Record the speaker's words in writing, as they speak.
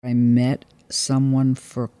I met someone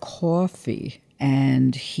for coffee,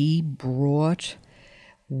 and he brought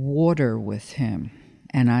water with him.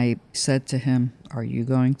 And I said to him, "Are you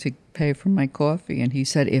going to pay for my coffee?" And he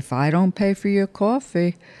said, "If I don't pay for your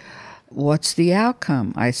coffee, what's the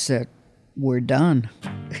outcome?" I said, "We're done."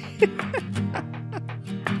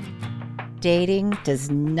 Dating does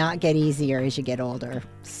not get easier as you get older.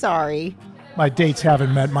 Sorry. My dates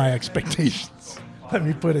haven't met my expectations. Let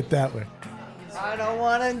me put it that way. I don't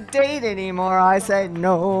want to date anymore. I said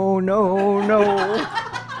no, no, no.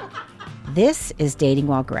 This is Dating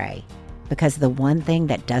While Gray, because the one thing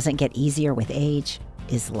that doesn't get easier with age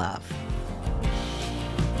is love.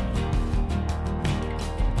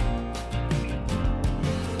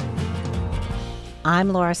 I'm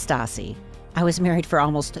Laura Stassi. I was married for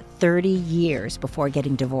almost 30 years before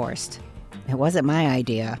getting divorced. It wasn't my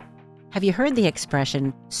idea. Have you heard the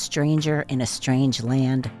expression, stranger in a strange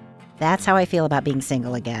land? That's how I feel about being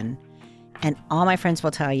single again. And all my friends will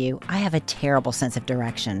tell you, I have a terrible sense of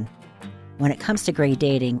direction. When it comes to gray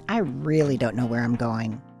dating, I really don't know where I'm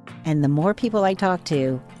going. And the more people I talk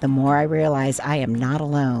to, the more I realize I am not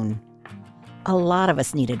alone. A lot of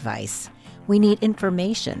us need advice. We need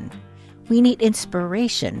information. We need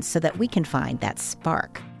inspiration so that we can find that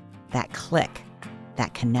spark, that click,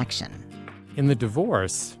 that connection. In the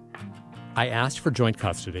divorce, I asked for joint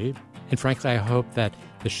custody, and frankly, I hoped that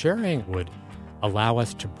the sharing would allow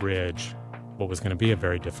us to bridge what was going to be a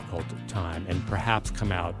very difficult time and perhaps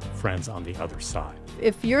come out friends on the other side.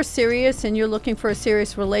 If you're serious and you're looking for a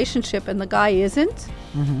serious relationship and the guy isn't,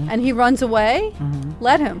 and he runs away,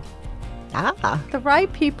 let him. The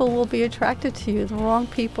right people will be attracted to you. The wrong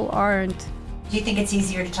people aren't. Do you think it's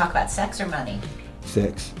easier to talk about sex or money?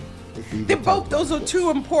 Sex. Those are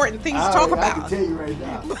two important things to talk about. I can tell you right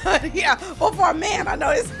now. But yeah, well, for a man, I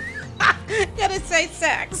know it's gonna say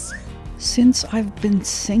sex. Since I've been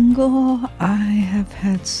single, I have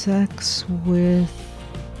had sex with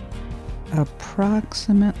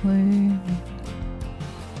approximately...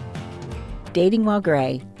 Dating While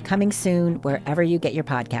Gray, coming soon wherever you get your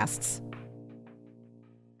podcasts.